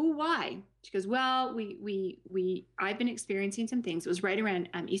 no, why? She goes, well, I've been experiencing some things. It was right around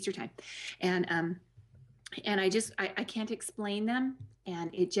Easter time. And I can't explain them. And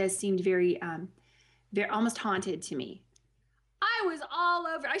it just seemed very almost haunted to me. I was all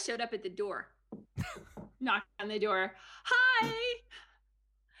over. I showed up at the door, knocked on the door. Hi,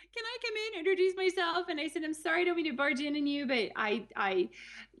 can I come in, introduce myself? And I said, I'm sorry, I don't mean to barge in on you, but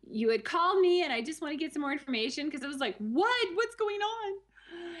you had called me and I just want to get some more information because I was like, what's going on?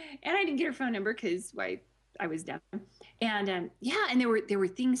 And I didn't get her phone number because I was deaf. And and there were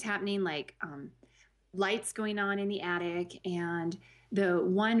things happening, like lights going on in the attic, and the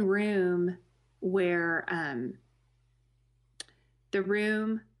one room where there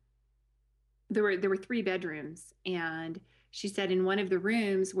were 3 bedrooms, and she said in one of the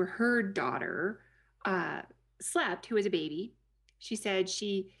rooms where her daughter slept, who was a baby, she said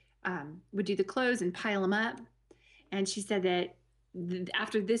she would do the clothes and pile them up. And she said that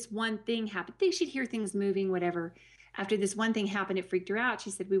after this one thing happened, she'd hear things moving, whatever. After this one thing happened, it freaked her out. She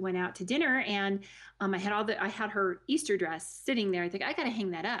said, we went out to dinner, and I had her Easter dress sitting there. I think I got to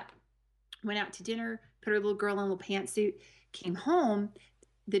hang that up. Went out to dinner, put her little girl in a little pantsuit, came home.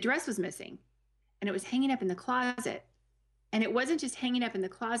 The dress was missing, and it was hanging up in the closet. And it wasn't just hanging up in the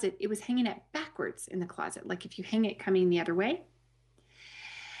closet, it was hanging up backwards in the closet. Like if you hang it coming the other way.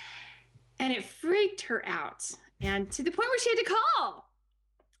 And it freaked her out. And to the point where she had to call.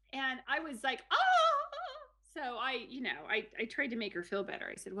 And I was like, oh. So I tried to make her feel better.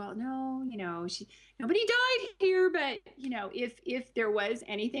 I said, well, no, nobody died here, but if there was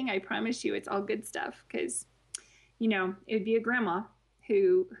anything, I promise you it's all good stuff. Cause it would be a grandma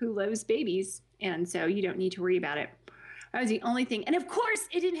who loves babies. And so you don't need to worry about it. That was the only thing. And of course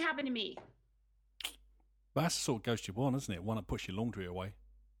it didn't happen to me. But that's the sort of ghost you want, isn't it? One that puts your laundry away.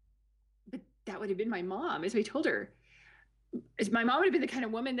 But that would have been my mom, as I told her. My mom would have been the kind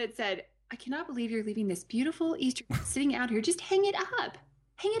of woman that said, I cannot believe you're leaving this beautiful Easter sitting out here. Just hang it up.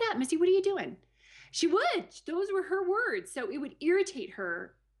 Hang it up, Missy. What are you doing? She would. Those were her words. So it would irritate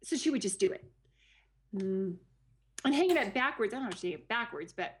her. So she would just do it. And hanging it backwards. I don't know if she did it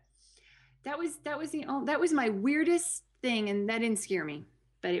backwards, but that was my weirdest thing. And that didn't scare me.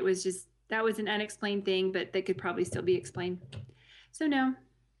 But it was just, that was an unexplained thing, but that could probably still be explained. So no.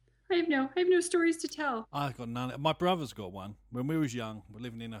 I have no stories to tell. I've got none. My brother's got one. When we was young, we're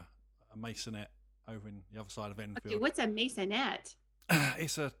living in a masonette over in the other side of Enfield. Okay, what's a masonette?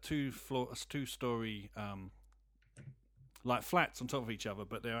 It's a two-story, like flats on top of each other,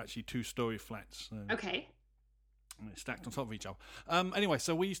 but they're actually two-story flats. Okay. And they're stacked on top of each other. Anyway,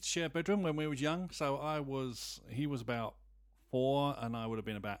 so we used to share a bedroom when we was young. So he was about 4 and I would have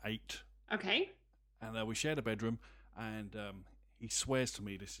been about 8. Okay. And we shared a bedroom, and he swears to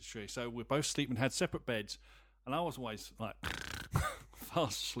me this is true. So we're both sleeping, had separate beds, and I was always like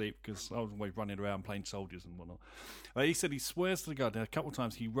fast asleep because I was always running around playing soldiers and whatnot. But he said he swears to God that a couple of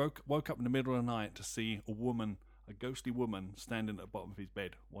times he woke up in the middle of the night to see a ghostly woman standing at the bottom of his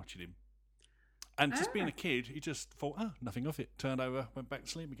bed watching him. And just being a kid, he just thought, nothing of it. Turned over, went back to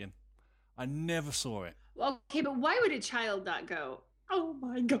sleep again. I never saw it. Well, okay, but why would a child not go, oh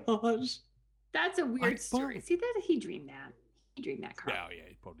my gosh, that's a weird story. See, he dreamed that. He dreamed that, Carl. Yeah,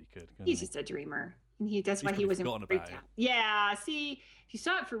 he probably could. He's just a dreamer. And that's why he wasn't freaked out. Yeah, see, if you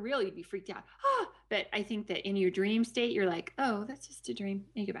saw it for real, you'd be freaked out. But I think that in your dream state, you're like, oh, that's just a dream.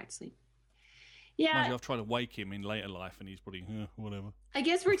 And you go back to sleep. Yeah. I've tried to wake him in later life, and he's probably, whatever. I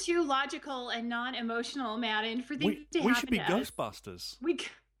guess we're too logical and non-emotional, Madden, for things to happen to us. We should be Ghostbusters. Who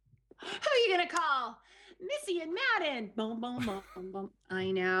are you going to call? Missy and Madden. Boom, boom, boom, boom, boom.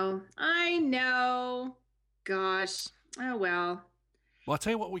 I know. Gosh. Oh, well. Well, I'll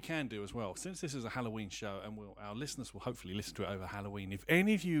tell you what we can do as well. Since this is a Halloween show, and our listeners will hopefully listen to it over Halloween, if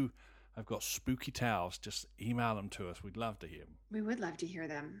any of you have got spooky tales, just email them to us. We'd love to hear them. We would love to hear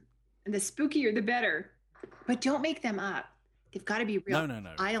them. And the spookier, the better. But don't make them up. They've got to be real.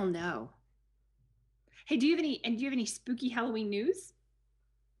 No. I'll know. Hey, do you have any spooky Halloween news?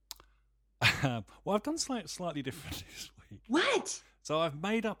 Well, I've done slightly different this week. What? So I've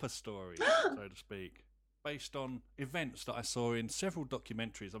made up a story, so to speak, based on events that I saw in several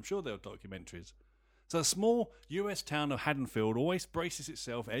documentaries. I'm sure they were documentaries. So a small US town of Haddonfield always braces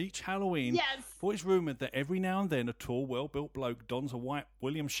itself each Halloween for it's rumoured that every now and then a tall, well-built bloke dons a white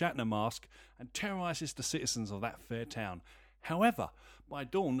William Shatner mask and terrorises the citizens of that fair town. However, by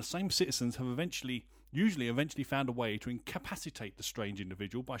dawn, the same citizens have eventually found a way to incapacitate the strange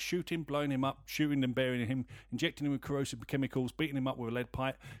individual by shooting, blowing him up, shooting and burying him, injecting him with corrosive chemicals, beating him up with a lead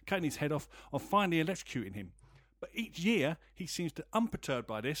pipe, cutting his head off, or finally electrocuting him. But each year, he seems to unperturbed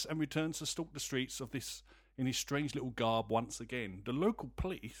by this and returns to stalk the streets of this in his strange little garb once again. The local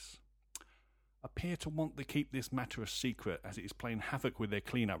police appear to want to keep this matter a secret as it is playing havoc with their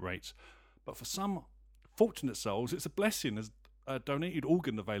clean-up rates. But for some fortunate souls, it's a blessing as donated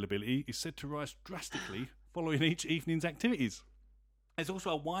organ availability is said to rise drastically following each evening's activities. There's also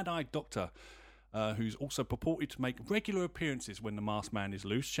a wide-eyed doctor who's also purported to make regular appearances when the masked man is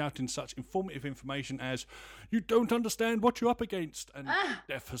loose, shouting such informative information as, "You don't understand what you're up against, and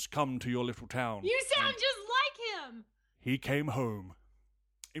death has come to your little town." You sound just like him! He came home.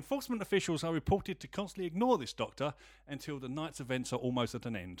 Enforcement officials are reported to constantly ignore this doctor until the night's events are almost at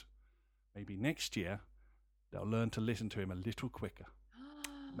an end. Maybe next year, they'll learn to listen to him a little quicker.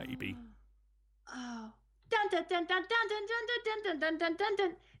 Maybe. Oh. Dun dun dun dun dun dun dun dun dun dun dun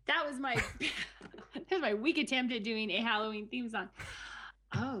dun. That was my weak attempt at doing a Halloween theme song.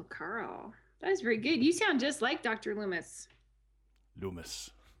 Oh, Carl, that was very good. You sound just like Dr. Loomis. Loomis.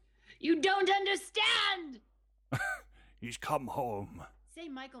 You don't understand. He's come home. Say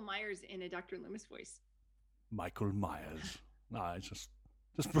Michael Myers in a Dr. Loomis voice. Michael Myers. No, it's just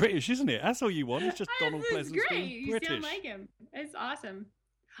British, isn't it? That's all you want. It's just Donald Pleasence being British. You sound like him. It's awesome.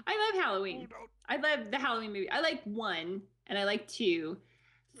 I love Halloween. I love the Halloween movie. I like 1 and I like 2.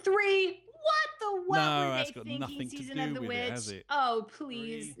 3. What were they thinking? Season of the Witch. Has it? Oh,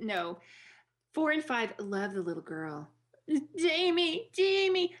 please. 3. No. 4 and 5. Love the little girl.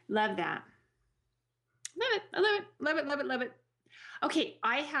 Jamie. Love that. Love it. I love it. Love it. Love it. Love it. Okay,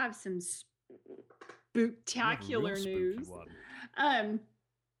 I have some spectacular Real spooky news. one.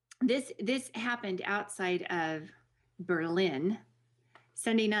 This happened outside of Berlin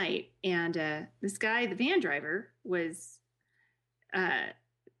Sunday night, and this guy, the van driver, was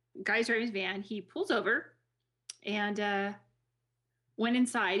guy's driving his van. He pulls over and went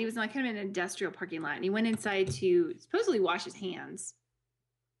inside. He was in like kind of an industrial parking lot, and he went inside to supposedly wash his hands.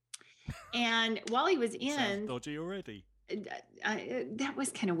 And while he was Sounds in, dodgy already. that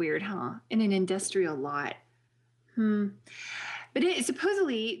was kind of weird, huh? In an industrial lot. But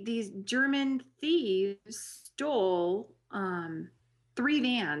supposedly these German thieves stole 3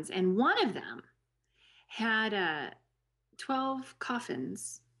 vans, and one of them had 12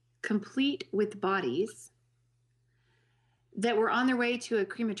 coffins complete with bodies that were on their way to a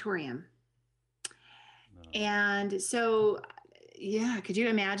crematorium. No. And so, yeah, could you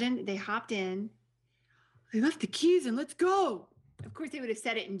imagine? They hopped in, they left the keys, and let's go. Of course, they would have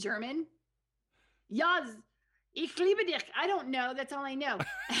said it in German. Ja, ich liebe dich. I don't know. That's all I know.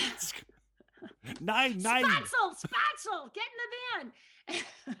 Nein. Spatzel, get in the van.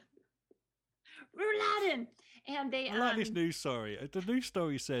 Rouladen. And they I like this news story. The news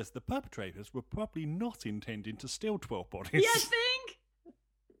story says the perpetrators were probably not intending to steal 12 bodies. You think?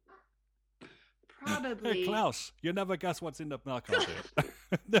 Probably. Hey, Klaus, you never guess what's in the back of it.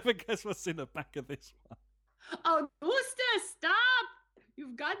 Never guess what's in the back of this one. Augusta, stop!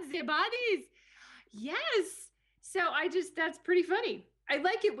 You've got the bodies. Yes. So that's pretty funny. I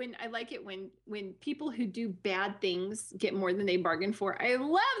like it when people who do bad things get more than they bargained for. I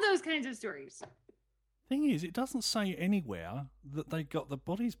love those kinds of stories. Thing is, it doesn't say anywhere that they got the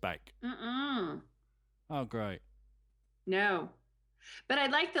bodies back. Oh, great. No. But I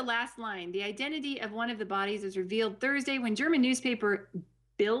like the last line. The identity of one of the bodies was revealed Thursday when German newspaper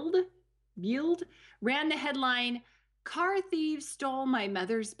Bild ran the headline, "Car thieves stole my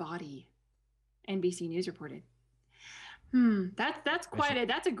mother's body." NBC News reported.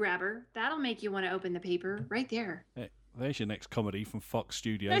 That's a grabber. That'll make you want to open the paper right there. Hey, there's your next comedy from Fox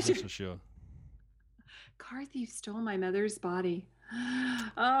Studios, that's for sure. Car thief stole my mother's body.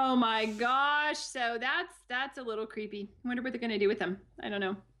 Oh my gosh. So that's a little creepy. I wonder what they're going to do with him. I don't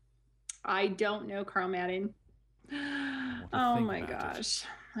know. I don't know, Carl Madden. Oh my gosh.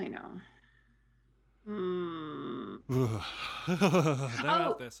 I know. They're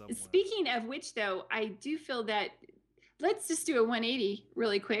out there somewhere. Speaking of which, though, I do feel that let's just do a 180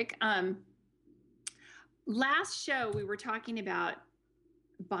 really quick. Last show we were talking about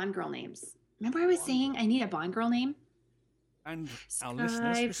Bond girl names. Remember I was saying I need a Bond girl name? And our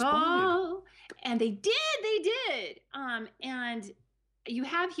listeners responded. Skyfall. And they did. And you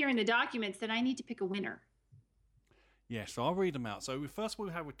have here in the documents that I need to pick a winner. Yeah, so I'll read them out. So first we'll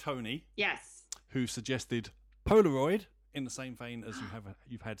have with Tony. Yes. Who suggested Polaroid in the same vein as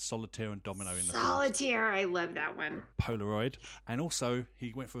you've had Solitaire and Domino in the past. Solitaire, I love that one. Polaroid. And also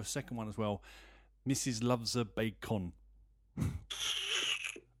he went for a second one as well. Mrs. Loves a Bacon.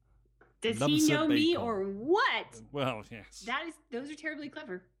 Does he know me or what? Well, yes. Those are terribly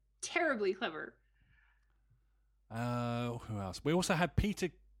clever. Terribly clever. Who else? We also had Peter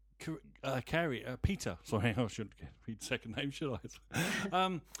Carey. Peter. Sorry, I shouldn't read second name, should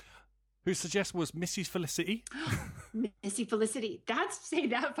I? Who suggested was Mrs. Felicity. Missy Felicity. Say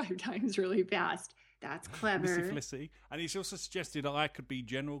that 5 times really fast. That's clever. Missy Felicity. And he's also suggested I could be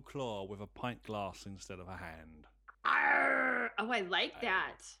General Claw with a pint glass instead of a hand. Arr! Oh, I like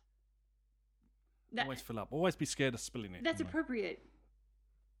that. Always fill up. Always be scared of spilling it. That's appropriate.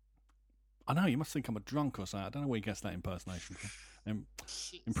 I know, you must think I'm a drunk or something. I don't know where he gets that impersonation from.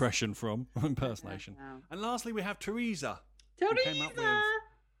 Impression from. Impersonation. And lastly, we have Teresa. Who came up with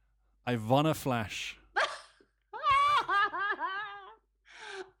Ivana Flash.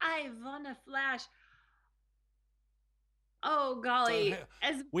 Ivana Flash. Oh, golly.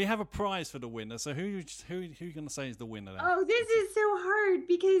 So, we have a prize for the winner. So who you going to say is the winner? Then? Oh, this is so hard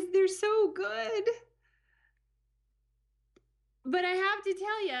because they're so good. But I have to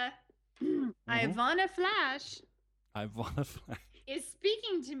tell you, Ivana Flash is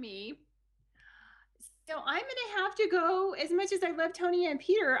speaking to me. So I'm going to have to go, as much as I love Tony and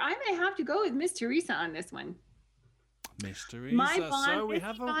Peter, I'm going to have to go with Miss Teresa on this one. Miss Teresa, so we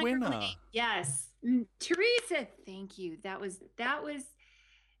have a winner. Yes. Teresa, thank you. That was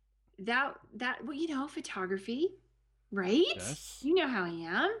well, photography, right? Yes. You know how I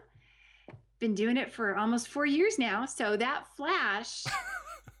am. Been doing it for almost 4 years now. So that flash,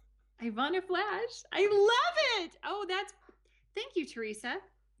 Ivana Flash, I love it. Oh, thank you, Teresa.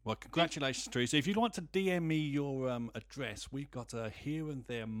 Well, congratulations, Teresa. If you'd like to DM me your address, we've got a Here and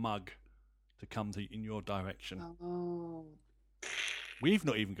There mug to come in your direction. Oh. We've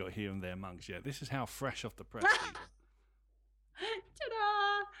not even got Here and There Monks yet. This is how fresh off the press these are.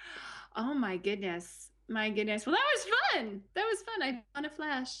 Ta-da! Oh my goodness. My goodness. Well, that was fun. That was fun. I found a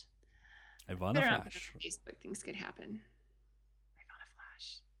flash. Ivana Flash. Facebook things could happen. I found a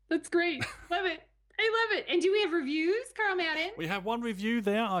flash. That's great. Love it. I love it. And do we have reviews, Carl Madden? We have one review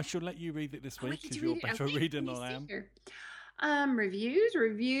there. I shall let you read it this week because you're better reading than I am.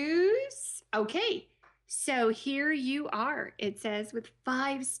 Reviews. Okay. So here you are. It says with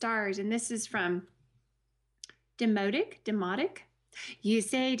 5 stars, and this is from Demotic. You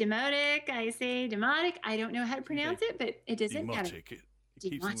say Demotic, I say Demotic. I don't know how to pronounce it, but it doesn't matter. It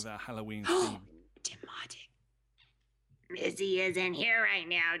keeps in that Halloween theme. Demotic. Missy isn't here right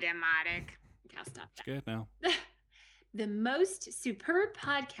now, Demotic. I'll stop that. Scared now. The most superb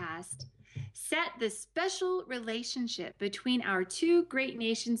podcast set the special relationship between our 2 great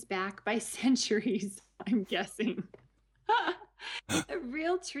nations back by centuries, I'm guessing. A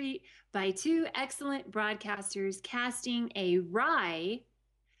real treat by 2 excellent broadcasters casting a rye.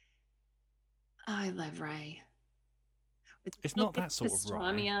 Oh, I love rye. It's not that sort of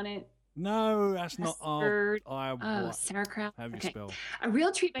pastrami rye. on it. No, that's not. Sauerkraut. How do you Okay. spell? A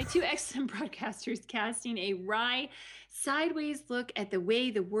real treat by 2 excellent broadcasters casting a wry, sideways look at the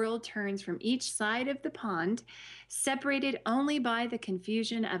way the world turns from each side of the pond, separated only by the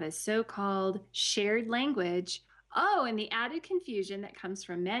confusion of a so-called shared language. Oh, and the added confusion that comes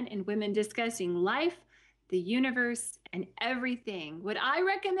from men and women discussing life, the universe, and everything. Would I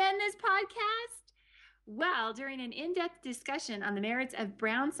recommend this podcast? Well, during an in-depth discussion on the merits of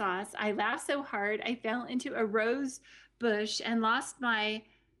brown sauce, I laughed so hard I fell into a rose bush and lost my...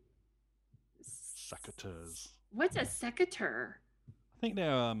 Secateurs. What's a secateur? I think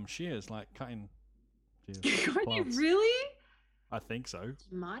they're shears, like cutting. Are you plants. really? I think so.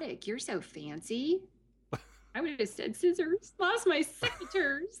 Demotic, you're so fancy. I would have said scissors. Lost my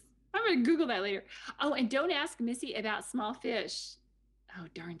secateurs. I'm going to Google that later. Oh, and don't ask Missy about small fish. Oh,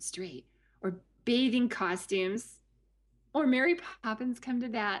 darn straight. Or bathing costumes. Or Mary Poppins, come to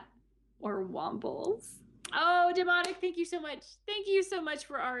that. Or Wombles. Oh, Demotic, thank you so much. Thank you so much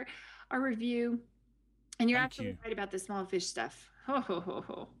for our review. And you're absolutely right about the small fish stuff. Ho, ho, ho,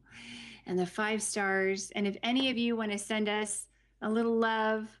 ho. And the 5 stars. And if any of you want to send us a little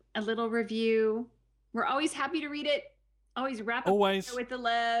love, a little review, we're always happy to read it. Always wrap up with the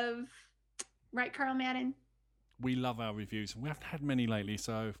love. Right, Carl Madden? We love our reviews. We haven't had many lately,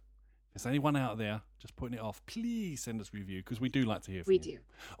 so if there's anyone out there just putting it off, please send us a review because we do like to hear from you. We do.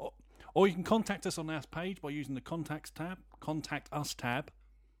 Or you can contact us on our page by using the Contact Us tab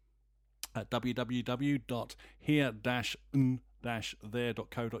at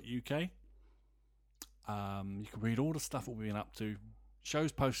www.here-there.co.uk. You can read all the stuff that we've been up to.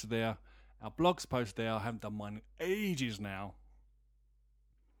 Shows posted there. Our blog's posted there. I haven't done mine in ages now.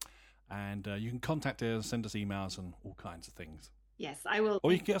 And you can contact us, send us emails and all kinds of things. Yes, I will.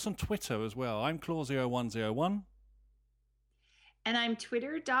 Or you can get us on Twitter as well. I'm Claw0101. And I'm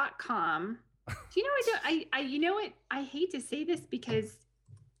twitter.com. Do you know I you know what? I hate to say this because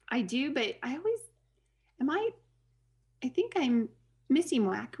I do, but I always I think I'm Missy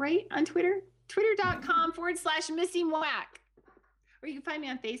Mwack, right? On Twitter. Twitter.com/Missy Mwack. Or you can find me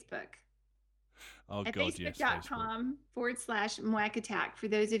on Facebook. Oh, at God, yes. Facebook.com/Mwack Attack for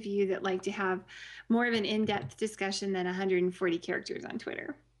those of you that like to have more of an in-depth discussion than 140 characters on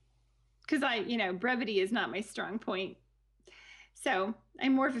Twitter. Because brevity is not my strong point. So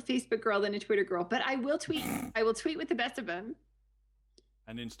I'm more of a Facebook girl than a Twitter girl, but I will tweet. I will tweet with the best of them.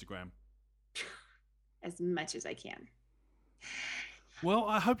 And Instagram. As much as I can. Well,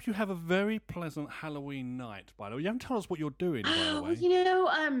 I hope you have a very pleasant Halloween night, by the way. You haven't told us what you're doing, by the way.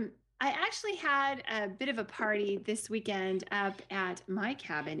 I actually had a bit of a party this weekend up at my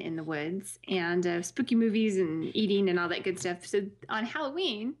cabin in the woods and spooky movies and eating and all that good stuff. So on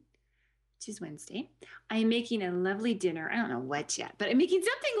Halloween, which is Wednesday, I'm making a lovely dinner. I don't know what yet, but I'm making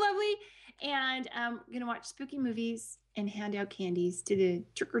something lovely. And I'm going to watch spooky movies and hand out candies to the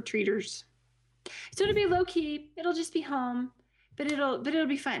trick-or-treaters. So it'll be low-key. It'll just be home, but it'll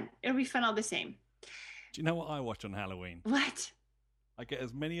be fun. It'll be fun all the same. Do you know what I watch on Halloween? What? I get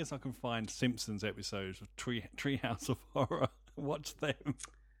as many as I can find Simpsons episodes of Treehouse of Horror. Watch them.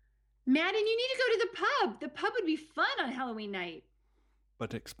 Madden, you need to go to the pub. The pub would be fun on Halloween night.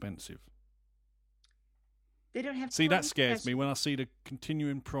 But expensive. They don't have. See, that scares me when I see the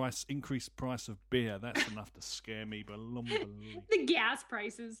continuing increased price of beer. That's enough to scare me. The gas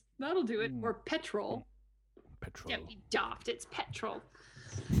prices. That'll do it. Or petrol. Petrol. Don't be daft. It's petrol.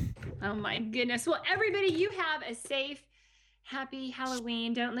 Oh, my goodness. Well, everybody, you have a safe Happy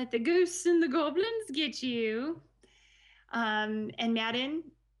Halloween. Don't let the ghosts and the goblins get you. And Madden,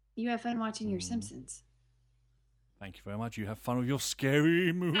 you have fun watching your Simpsons. Thank you very much. You have fun with your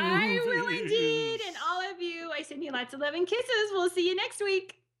scary movies. I will indeed. And all of you, I send you lots of love and kisses. We'll see you next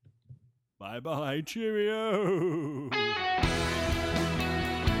week. Bye-bye. Cheerio.